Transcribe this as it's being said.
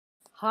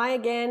Hi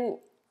again.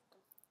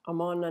 I'm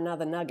on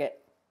another nugget.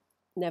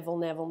 Neville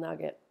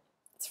Nugget.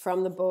 It's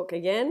from the book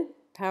again,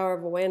 Power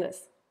of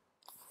Awareness.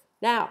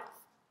 Now,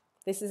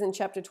 this is in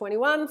chapter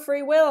 21,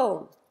 Free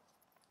Will.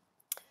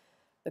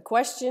 The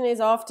question is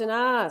often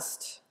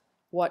asked,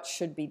 what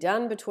should be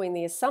done between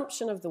the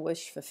assumption of the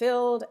wish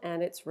fulfilled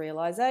and its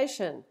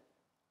realization?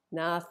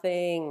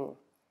 Nothing.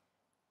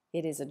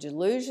 It is a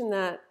delusion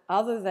that,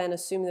 other than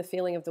assume the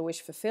feeling of the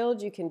wish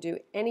fulfilled, you can do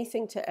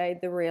anything to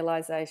aid the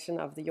realization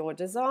of your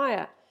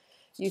desire.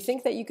 You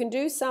think that you can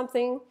do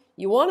something,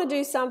 you want to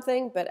do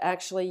something, but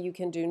actually you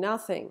can do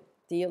nothing.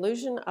 The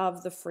illusion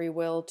of the free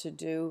will to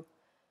do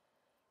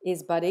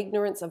is but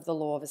ignorance of the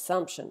law of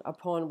assumption,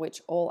 upon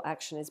which all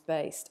action is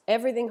based.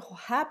 Everything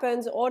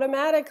happens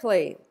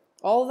automatically.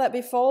 All that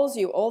befalls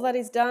you, all that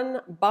is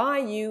done by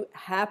you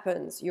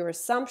happens. Your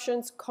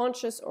assumptions,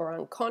 conscious or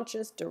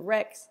unconscious,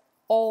 directs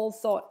all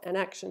thought and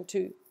action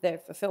to their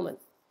fulfillment.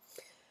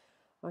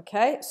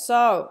 Okay,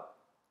 so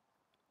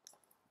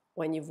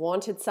when you've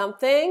wanted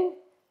something,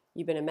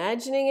 you've been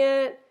imagining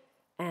it,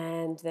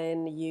 and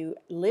then you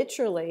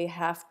literally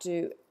have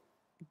to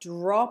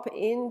drop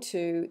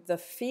into the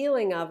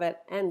feeling of it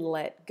and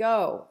let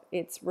go.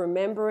 It's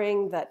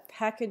remembering that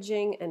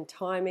packaging and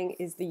timing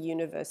is the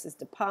universe's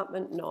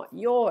department, not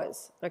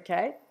yours.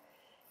 Okay,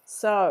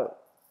 so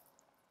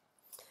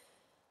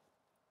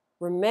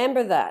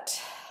remember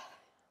that.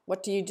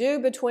 What do you do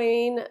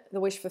between the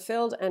wish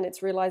fulfilled and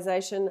its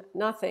realization?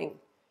 Nothing.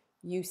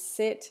 You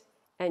sit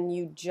and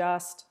you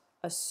just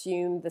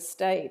assume the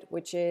state,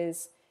 which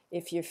is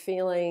if you're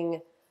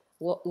feeling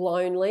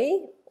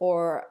lonely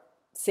or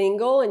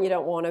single and you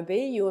don't want to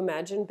be, you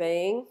imagine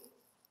being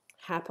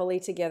happily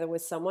together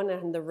with someone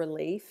and the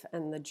relief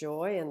and the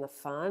joy and the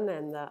fun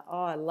and the,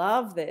 oh, I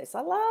love this.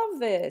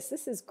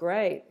 This is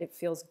great. It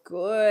feels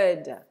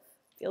good. It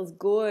feels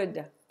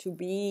good to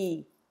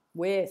be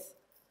with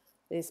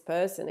this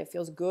person. It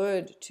feels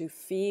good to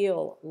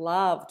feel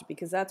loved,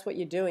 because that's what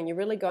you're doing. You're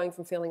really going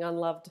from feeling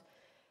unloved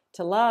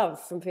to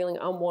love, from feeling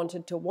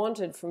unwanted to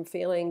wanted, from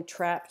feeling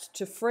trapped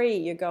to free.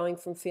 You're going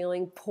from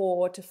feeling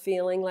poor to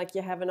feeling like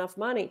you have enough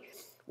money.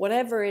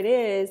 Whatever it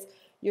is,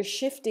 you're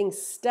shifting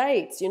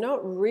states. You're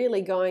not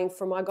really going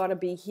from I got to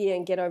be here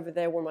and get over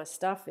there where my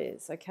stuff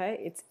is, okay?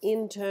 It's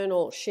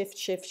internal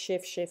shift,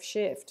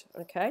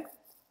 okay?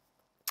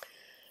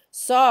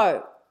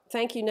 So,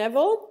 thank you,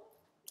 Neville.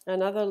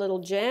 Another little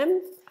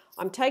gem.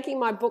 I'm taking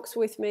my books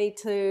with me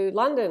to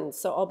London,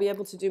 so I'll be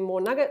able to do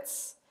more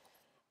nuggets,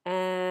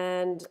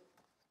 and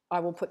I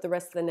will put the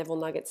rest of the Neville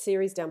Nuggets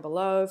series down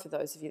below for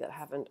those of you that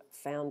haven't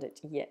found it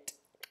yet.